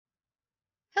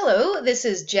Hello, this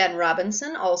is Jen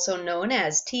Robinson, also known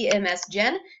as TMS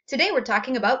Jen. Today we're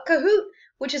talking about Kahoot,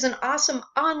 which is an awesome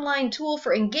online tool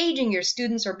for engaging your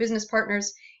students or business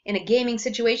partners in a gaming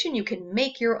situation. You can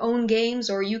make your own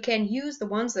games or you can use the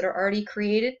ones that are already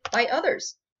created by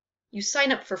others. You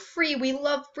sign up for free. We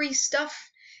love free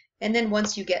stuff. And then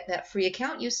once you get that free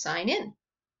account, you sign in.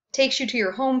 Takes you to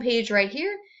your home page right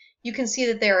here. You can see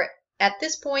that there are at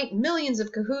this point millions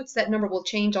of Kahoots. That number will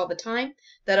change all the time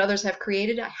that others have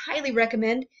created. I highly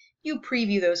recommend you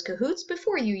preview those Kahoots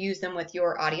before you use them with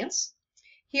your audience.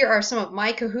 Here are some of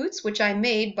my Kahoots, which I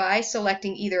made by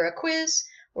selecting either a quiz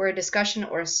or a discussion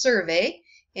or a survey.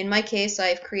 In my case,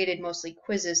 I've created mostly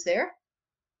quizzes there.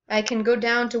 I can go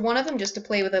down to one of them just to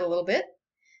play with it a little bit.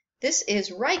 This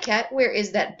is Rycat, Where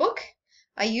Is That Book?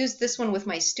 I used this one with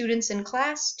my students in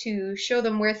class to show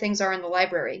them where things are in the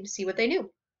library and see what they knew.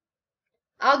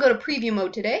 I'll go to preview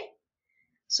mode today,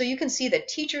 so you can see the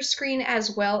teacher's screen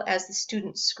as well as the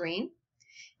student's screen.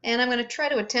 And I'm going to try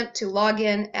to attempt to log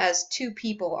in as two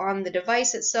people. On the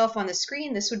device itself on the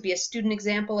screen, this would be a student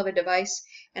example of a device,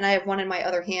 and I have one in my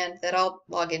other hand that I'll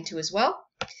log into as well.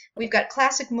 We've got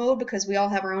classic mode because we all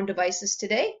have our own devices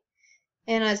today.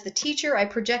 And as the teacher, I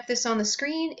project this on the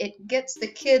screen. It gets the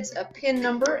kids a PIN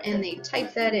number and they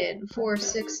type that in,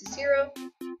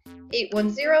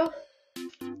 460810.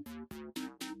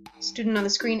 Student on the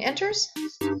screen enters.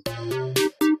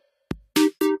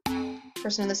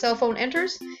 Person on the cell phone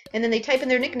enters, and then they type in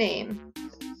their nickname.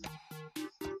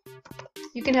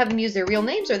 You can have them use their real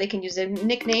names or they can use their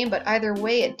nickname, but either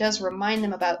way it does remind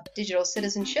them about digital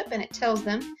citizenship, and it tells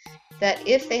them that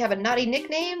if they have a naughty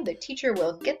nickname, the teacher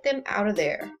will get them out of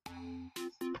there.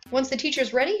 Once the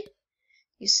teacher's ready,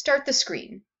 you start the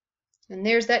screen. And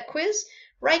there's that quiz.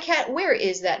 Rycat, Where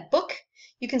Is That Book?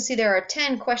 You can see there are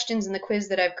 10 questions in the quiz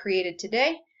that I've created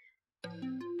today.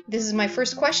 This is my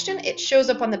first question. It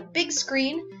shows up on the big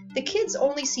screen. The kids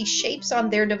only see shapes on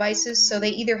their devices, so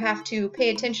they either have to pay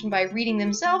attention by reading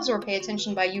themselves or pay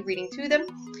attention by you reading to them.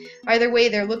 Either way,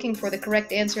 they're looking for the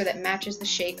correct answer that matches the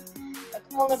shape. A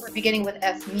call number beginning with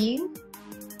F mean,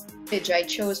 which I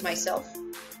chose myself.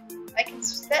 I can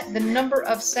set the number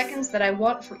of seconds that I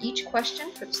want for each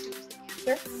question for the students to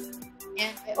answer.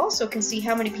 And I also can see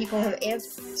how many people have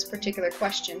answered this particular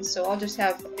question, so I'll just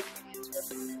have a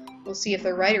answer. We'll see if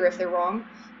they're right or if they're wrong.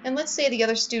 And let's say the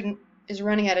other student is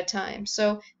running out of time.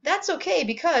 So that's okay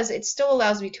because it still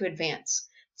allows me to advance.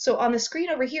 So on the screen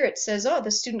over here it says, oh,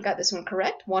 the student got this one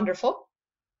correct. Wonderful.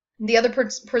 The other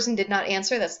person did not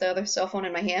answer. That's the other cell phone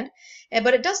in my hand.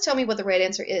 But it does tell me what the right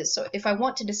answer is. So if I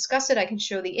want to discuss it, I can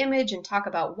show the image and talk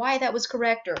about why that was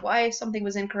correct or why something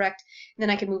was incorrect. And then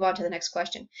I can move on to the next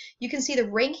question. You can see the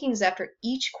rankings after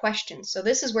each question. So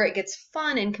this is where it gets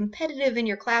fun and competitive in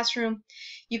your classroom.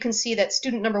 You can see that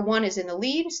student number 1 is in the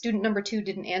lead. Student number 2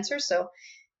 didn't answer, so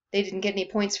they didn't get any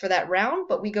points for that round.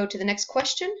 But we go to the next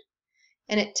question.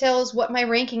 And it tells what my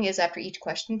ranking is after each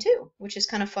question too, which is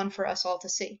kind of fun for us all to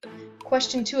see.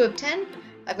 Question 2 of 10,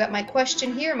 I've got my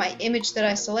question here, my image that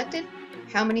I selected,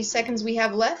 how many seconds we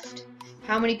have left,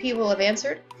 how many people have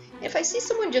answered. And if I see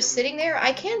someone just sitting there,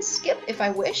 I can skip if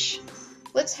I wish.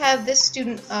 Let's have this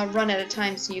student run at a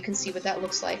time so you can see what that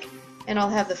looks like. And I'll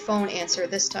have the phone answer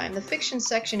this time. The fiction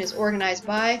section is organized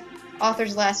by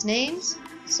author's last names,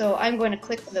 so I'm going to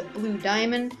click the blue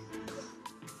diamond.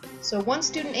 So one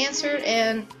student answered,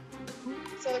 and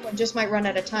this other one just might run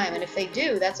out of time. And if they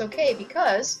do, that's okay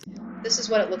because this is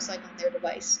what it looks like on their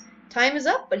device. Time is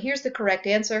up, but here's the correct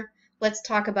answer. Let's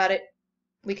talk about it.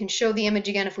 We can show the image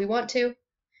again if we want to,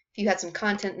 if you had some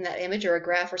content in that image or a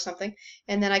graph or something,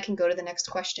 and then I can go to the next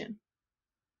question.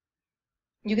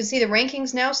 You can see the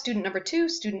rankings now, student number 2,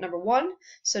 student number 1.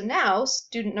 So now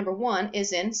student number 1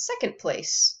 is in second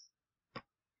place.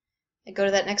 I go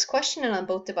to that next question, and on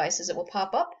both devices it will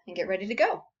pop up and get ready to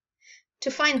go.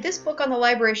 To find this book on the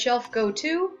library shelf, go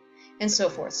to, and so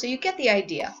forth. So you get the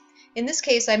idea. In this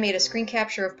case, I made a screen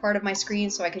capture of part of my screen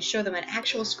so I could show them an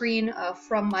actual screen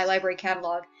from my library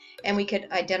catalog, and we could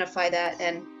identify that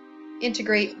and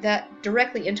integrate that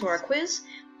directly into our quiz.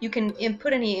 You can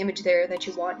input any image there that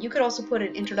you want. You could also put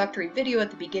an introductory video at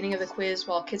the beginning of the quiz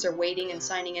while kids are waiting and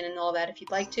signing in and all that if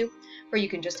you'd like to, or you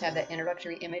can just have that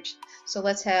introductory image. So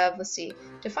let's see,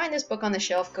 to find this book on the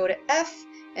shelf, go to F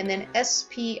and then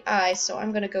SPI. So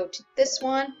I'm going to go to this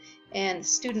one, and the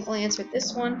student will answer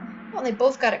this one. Well, they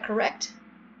both got it correct.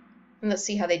 And let's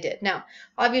see how they did. Now,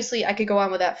 obviously I could go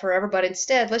on with that forever, but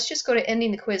instead let's just go to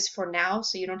ending the quiz for now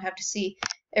so you don't have to see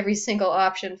every single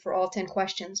option for all 10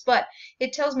 questions. But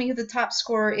it tells me who the top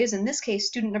scorer is, in this case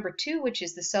student number 2, which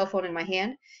is the cell phone in my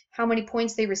hand, how many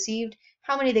points they received,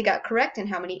 how many they got correct and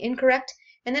how many incorrect,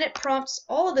 and then it prompts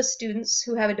all of the students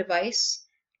who have a device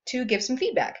to give some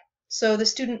feedback. So the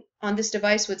student on this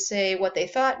device would say what they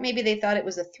thought. Maybe they thought it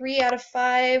was a 3 out of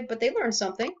 5, but they learned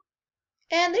something,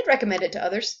 and they'd recommend it to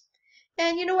others.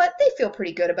 And you know what? They feel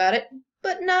pretty good about it,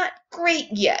 but not great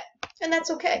yet, and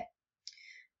that's okay.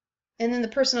 And then the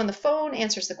person on the phone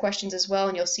answers the questions as well,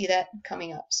 and you'll see that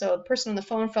coming up. So the person on the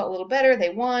phone felt a little better, they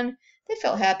won, they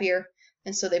felt happier,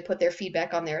 and so they put their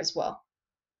feedback on there as well.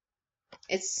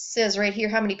 It says right here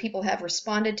how many people have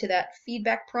responded to that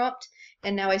feedback prompt,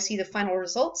 and now I see the final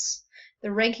results. The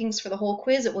rankings for the whole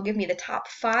quiz, it will give me the top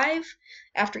 5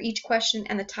 after each question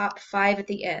and the top 5 at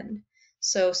the end.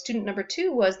 So student number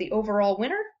 2 was the overall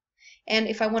winner. And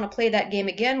if I want to play that game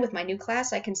again with my new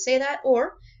class, I can say that,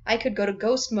 or I could go to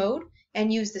ghost mode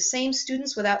and use the same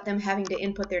students without them having to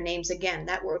input their names again.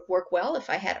 That would work well if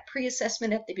I had a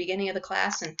pre-assessment at the beginning of the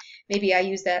class, and maybe I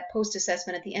use that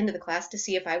post-assessment at the end of the class to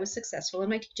see if I was successful in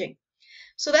my teaching.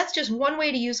 So that's just one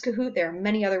way to use Kahoot. There are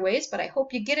many other ways, but I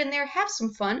hope you get in there, have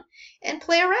some fun, and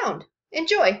play around.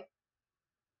 Enjoy!